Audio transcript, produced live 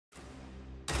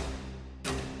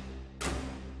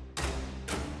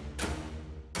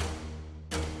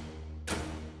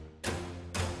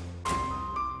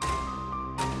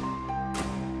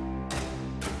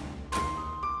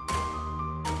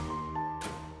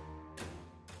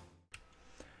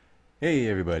Hey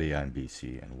everybody, I'm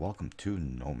BC and welcome to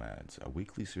Nomads, a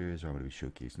weekly series where I'm going to be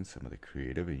showcasing some of the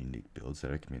creative and unique builds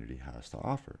that our community has to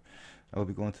offer. I will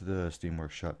be going to the Steam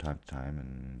Workshop time to time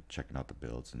and checking out the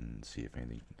builds and see if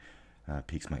anything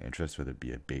piques my interest, whether it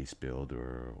be a base build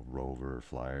or a rover,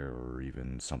 flyer, or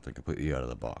even something completely out of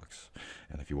the box.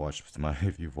 And if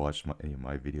if you've watched any of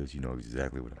my videos, you know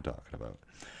exactly what I'm talking about.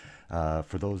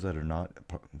 For those that are not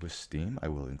with Steam, I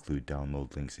will include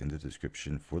download links in the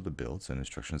description for the builds and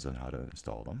instructions on how to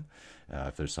install them.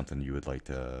 If there's something you would like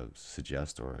to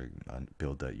suggest or a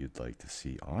build that you'd like to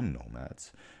see on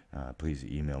Nomads, please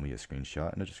email me a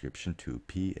screenshot in the description to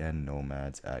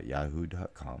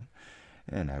pnnomads@yahoo.com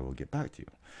and I will get back to you.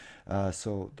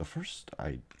 So the first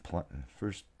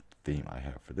theme I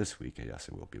have for this week, yes,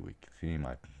 it will be a week theme.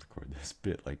 I recorded this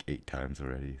bit like 8 times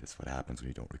already. That's what happens when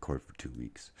you don't record for 2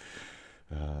 weeks.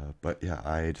 But yeah,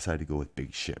 I decided to go with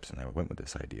big ships, and I went with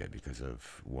this idea because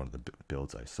of one of the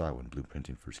builds I saw when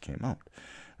blueprinting first came out.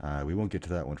 We won't get to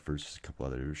that one first. A couple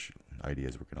other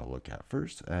ideas we're going to look at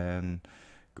first, and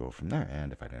go from there.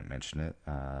 And if I didn't mention it,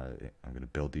 I'm going to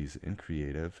build these in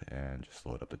creative and just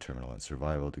load up the terminal in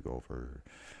survival to go over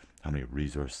how many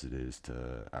resources it is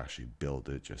to actually build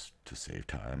it, just to save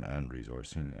time and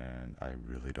resourcing. And I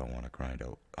really don't want to grind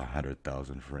out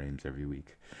 100,000 frames every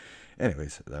week.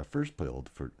 Anyways, the first build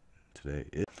for today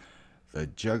is the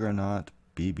Juggernaut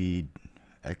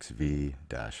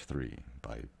BBXV-3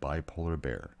 by Bipolar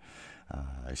Bear.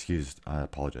 I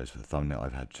apologize for the thumbnail.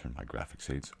 I've had to turn my graphic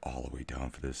settings all the way down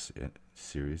for this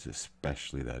series,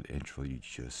 especially that intro you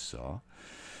just saw.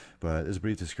 But there's a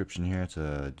brief description here. It's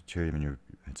a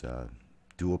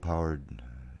dual-powered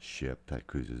ship that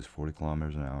cruises 40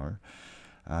 kilometers an hour.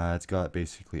 It's got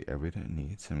basically everything it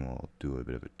needs, and we'll do a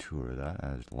bit of a tour of that.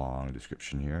 There's a long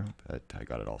description here, but I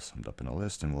got it all summed up in a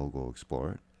list, and we'll go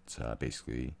explore it. It's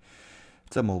basically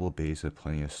it's a mobile base with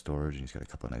plenty of storage, and he's got a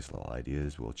couple of nice little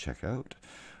ideas we'll check out.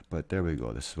 But there we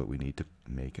go. This is what we need to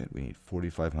make it. We need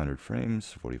 4,500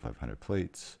 frames, 4,500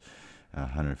 plates,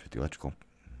 150 electronic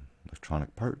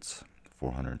parts,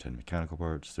 410 mechanical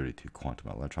parts, 32 quantum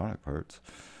electronic parts,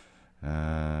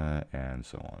 and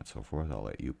so on and so forth. I'll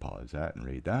let you pause that and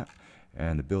read that.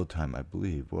 And the build time, I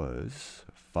believe, was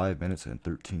 5 minutes and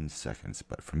 13 seconds,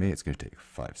 but for me it's going to take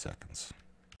 5 seconds.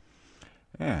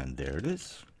 And there it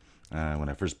is. When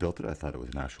I first built it, I thought it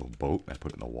was an actual boat. I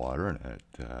put it in the water, and it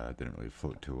didn't really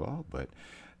float too well, but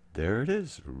there it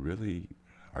is. Really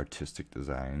artistic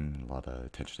design, a lot of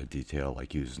attention to detail,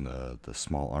 like using the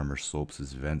small armor slopes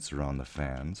as vents around the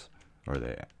fans, or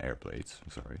the air blades,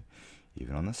 sorry,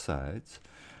 even on the sides.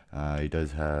 He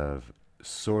does have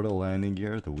sort of landing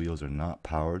gear. The wheels are not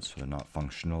powered, so they're not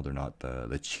functional. They're not the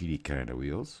cheaty kind of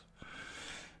wheels,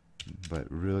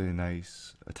 but really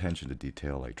nice attention to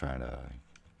detail, like trying to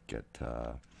get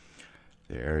the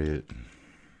area,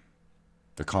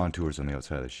 the contours on the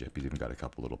outside of the ship. He's even got a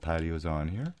couple little patios on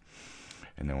here.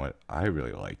 And then what I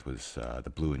really liked was the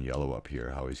blue and yellow up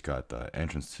here, how he's got the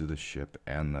entrance to the ship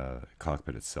and the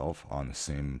cockpit itself on the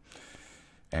same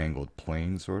angled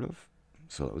plane, sort of.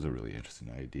 So that was a really interesting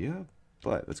idea.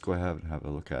 But let's go ahead and have a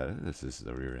look at it. This is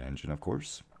the rear engine, of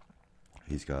course.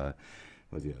 He's got,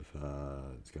 what does he have?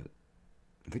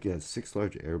 I think he has 6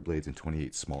 large air blades and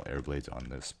 28 small air blades on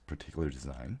this particular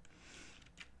design.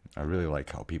 I really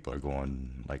like how people are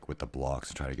going like with the blocks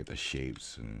and trying to get the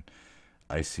shapes, and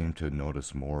I seem to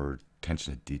notice more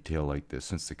attention to detail like this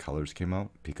since the colors came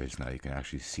out, because now you can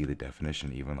actually see the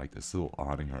definition, even like this little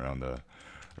awning around the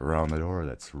door.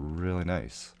 That's really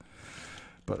nice.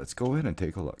 But let's go in and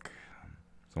take a look.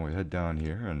 So we head down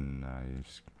here, and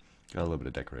he's got a little bit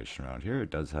of decoration around here. It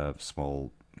does have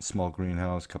small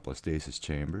greenhouse, couple of stasis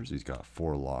chambers. He's got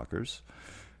 4 lockers.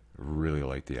 Really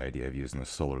like the idea of using the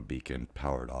solar beacon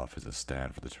powered off as a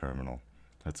stand for the terminal.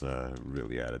 That's a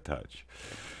really added touch.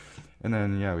 And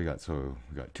then yeah, we got 2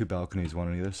 balconies, one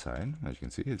on either side. As you can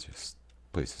see, it's just a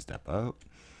place to step out.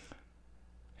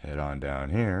 Head on down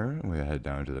here. We head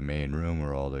down to the main room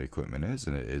where all the equipment is,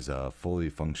 and it is a fully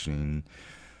functioning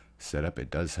setup. It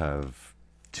does have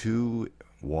 2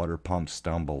 water pumps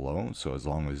down below, so as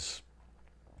long as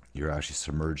you're actually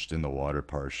submerged in the water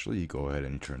partially, you go ahead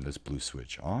and turn this blue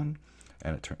switch on,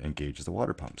 and it engages the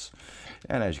water pumps.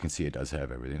 And as you can see, it does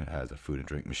have everything. It has a food and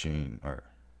drink machine,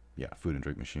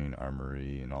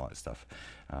 armory, and all that stuff.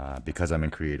 Because I'm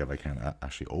in creative, I can't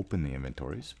actually open the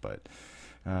inventories, but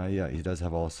yeah, he does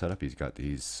have all set up. He's got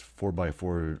these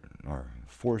 4x4 or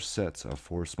 4 sets of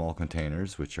 4 small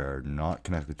containers, which are not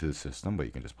connected to the system, but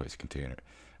you can just place a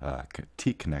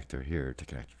T connector here to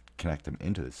connect them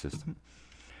into the system.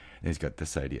 And he's got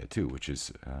this idea too, which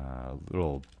is a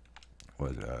little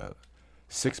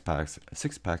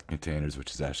six-pack containers,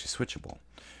 which is actually switchable.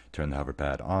 Turn the hover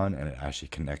pad on, and it actually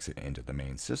connects it into the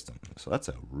main system. So that's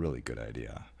a really good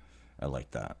idea. I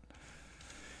like that.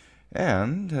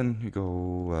 And then you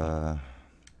go.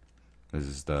 This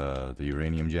is the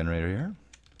uranium generator here.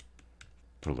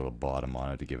 Put a little bottom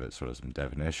on it to give it sort of some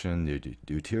definition. The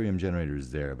deuterium generator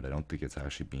is there, but I don't think it's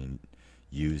actually being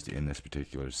used in this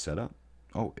particular setup.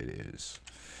 Oh, it is.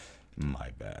 My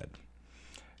bad.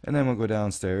 And then we'll go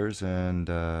downstairs, and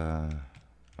I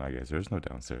guess there's no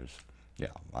downstairs.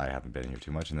 Yeah, I haven't been here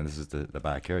too much. And then this is the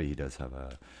back area. He does have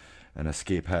an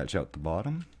escape hatch out the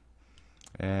bottom,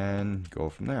 and go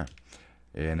from there.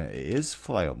 And it is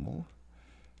flyable.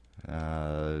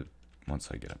 Once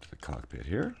I get up to the cockpit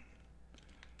here.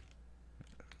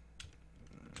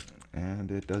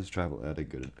 And it does travel at a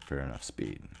good, fair enough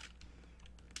speed.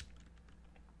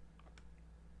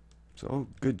 So,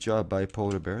 good job,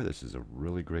 Bipolar Bear. This is a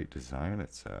really great design.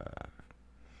 It's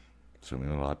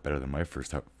certainly a lot better than my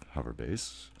first hover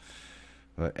base.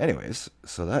 But anyways,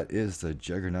 so that is the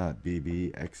Juggernaut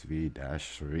BB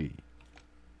XV-3.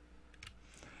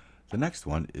 The next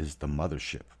one is the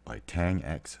Mothership by Tang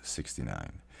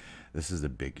X69. This is a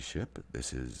big ship.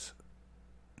 This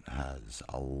has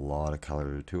a lot of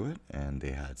color to it, and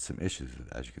they had some issues with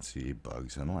it, as you can see,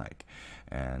 bugs and lag.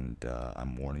 And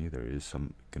I'm warning you, there is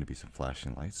going to be some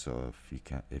flashing lights. So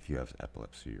if you have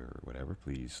epilepsy or whatever,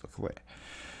 please look away.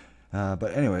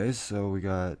 But anyways, so we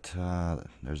got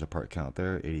there's a part count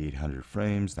there: 8,800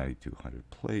 frames, 9,200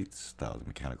 plates, 1,000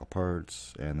 mechanical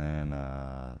parts, and then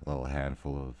a little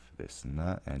handful of this and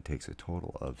that, and it takes a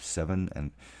total of 7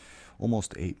 and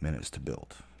almost 8 minutes to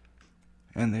build.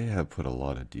 And they have put a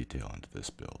lot of detail into this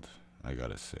build, I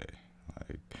gotta say.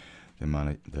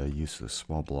 The use of the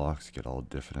small blocks to get all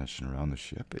definition around the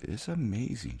ship is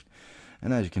amazing.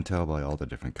 And as you can tell by all the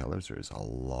different colors, there's a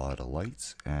lot of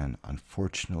lights, and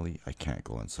unfortunately I can't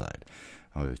go inside.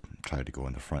 I tried to go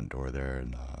in the front door there,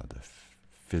 and the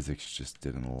physics just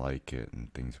didn't like it,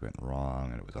 and things went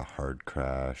wrong, and it was a hard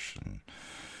crash,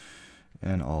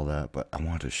 and all that. But I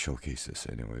wanted to showcase this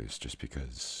anyways, just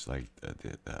because, like,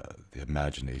 the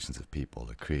imaginations of people,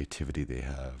 the creativity they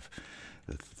have,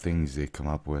 the things they come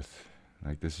up with,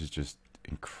 like, this is just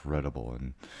incredible.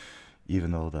 And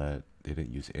even though that they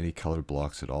didn't use any colored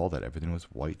blocks at all, that everything was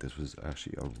white, this was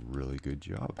actually a really good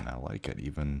job, and I like it.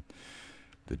 Even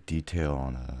the detail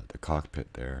on the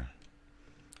cockpit there,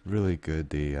 really good.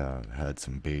 They had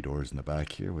some bay doors in the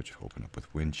back here, which open up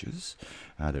with winches.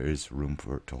 There is room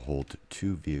for it to hold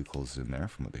 2 vehicles in there,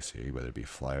 from what they say, whether it be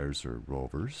flyers or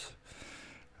rovers.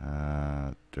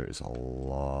 There is a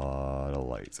lot of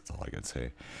lights, that's all I can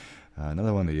say.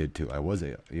 Another one they did too, I was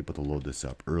able to load this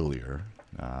up earlier,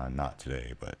 not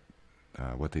today, but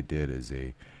what they did is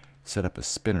they set up a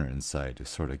spinner inside to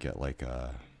sort of get like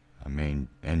a main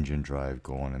engine drive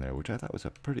going in there, which I thought was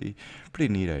a pretty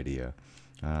neat idea.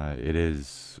 It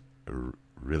is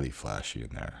really flashy in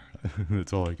there.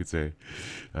 That's all I could say.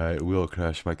 It will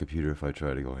crash my computer if I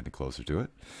try to go any closer to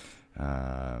it.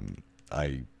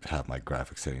 I have my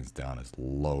graphics settings down as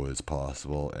low as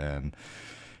possible, and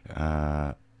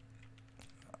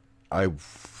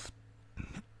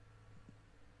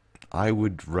I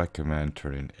would recommend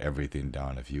turning everything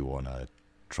down if you want to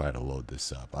try to load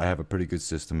this up. I have a pretty good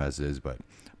system as is, but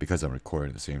because I'm recording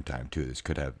at the same time too, it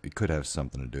could have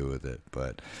something to do with it.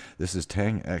 But this is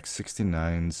Tang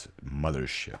X69's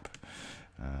Mothership.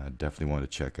 Definitely want to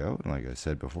check out. And like I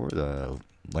said before, the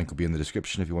link will be in the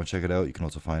description if you want to check it out. You can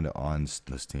also find it on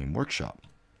the Steam Workshop.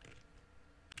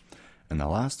 And the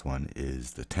last one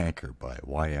is the Tanker by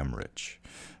Ymrich.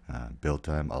 Build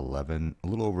time a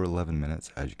little over 11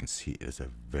 minutes. As you can see, it is a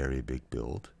very big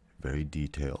build, very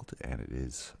detailed, and it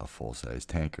is a full-size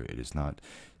tanker. It is not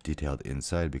detailed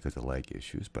inside because of lag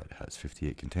issues, but it has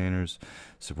 58 containers,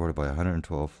 supported by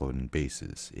 112 floating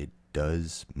bases. It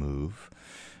does move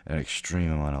an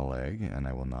extreme amount of lag, and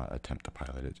I will not attempt to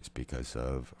pilot it just because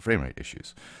of frame rate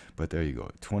issues. But there you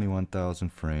go, 21,000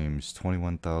 frames,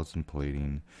 21,000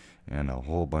 plating, and a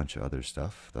whole bunch of other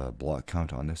stuff. The block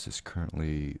count on this is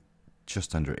currently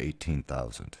just under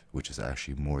 18,000, which is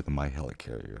actually more than my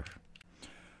helicarrier.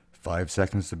 5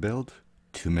 seconds to build,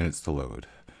 2 minutes to load.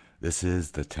 This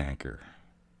is the Tanker,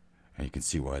 and you can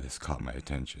see why this caught my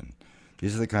attention.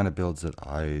 These are the kind of builds that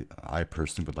I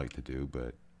personally would like to do,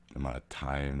 but the amount of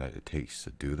time that it takes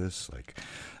to do this, like,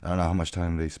 I don't know how much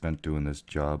time they spent doing this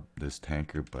job, this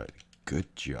Tanker, but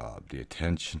good job. The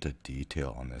attention to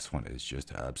detail on this one is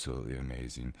just absolutely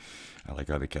amazing. I like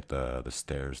how they kept the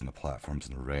stairs and the platforms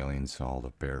and the railings and all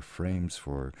the bare frames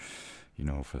for,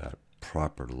 for that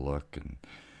proper look, and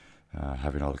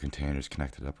having all the containers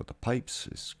connected up with the pipes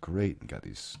is great. And got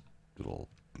these little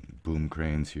boom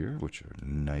cranes here, which are a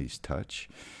nice touch.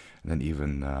 And then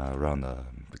even around the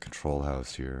control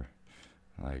house here,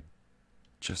 like,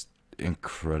 just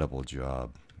incredible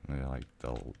job. You know, like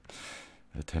the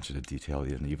attention to detail,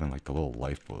 and even like the little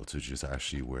lifeboats, which is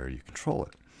actually where you control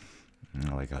it. You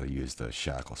know, like how to use the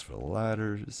shackles for the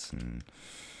ladders and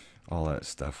all that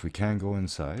stuff. We can go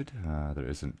inside. There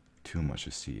isn't too much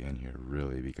to see in here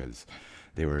really, because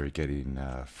they were getting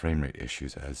frame rate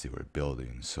issues as they were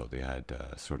building, so they had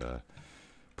to sort of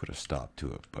put a stop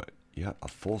to it. But yeah, a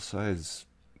full-size,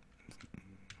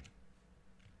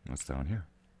 what's down here?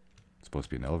 It's supposed to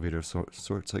be an elevator of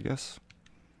sorts, I guess.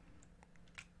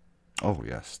 Oh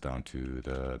yes, down to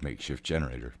the makeshift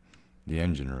generator, the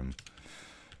engine room.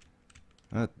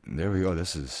 There we go.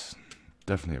 This is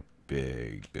definitely a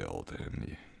big build,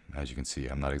 and as you can see,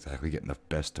 I'm not exactly getting the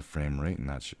best of frame rate, and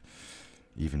that's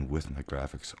even with my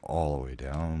graphics all the way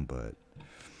down. But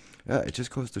yeah, it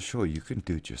just goes to show you can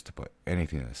do just about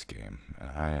anything in this game.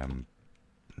 And I am,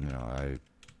 a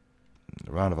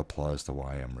round of applause to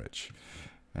Ymrich.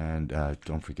 And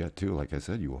don't forget too, like I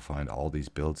said, you will find all these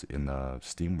builds in the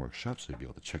Steam Workshop, so you'll be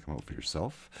able to check them out for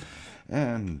yourself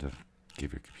and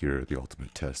give your computer the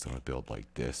ultimate test on a build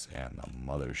like this and the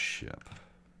Mothership.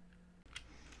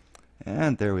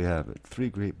 And there we have it, 3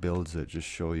 great builds that just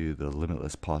show you the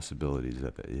limitless possibilities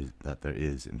that there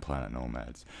is in Planet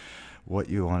Nomads. What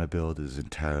you want to build is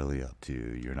entirely up to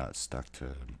you. You're not stuck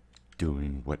to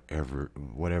doing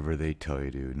whatever they tell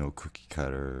you to. No cookie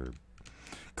cutter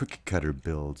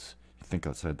builds. You think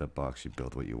outside the box, you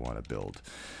build what you want to build.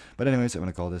 But anyways, I'm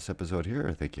going to call this episode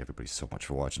here. Thank you everybody so much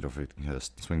for watching. Don't forget to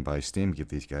swing by Steam, give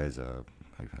these guys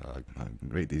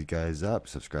rate these guys up,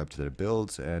 subscribe to their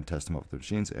builds, and test them out with their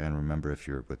machines. And remember, if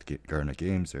you're with Juggernaut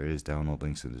Games, there is download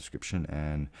links in the description,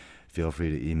 and feel free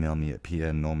to email me at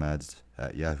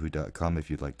pnnomads@yahoo.com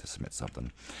if you'd like to submit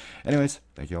something. Anyways,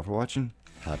 thank you all for watching.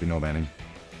 Happy nomading.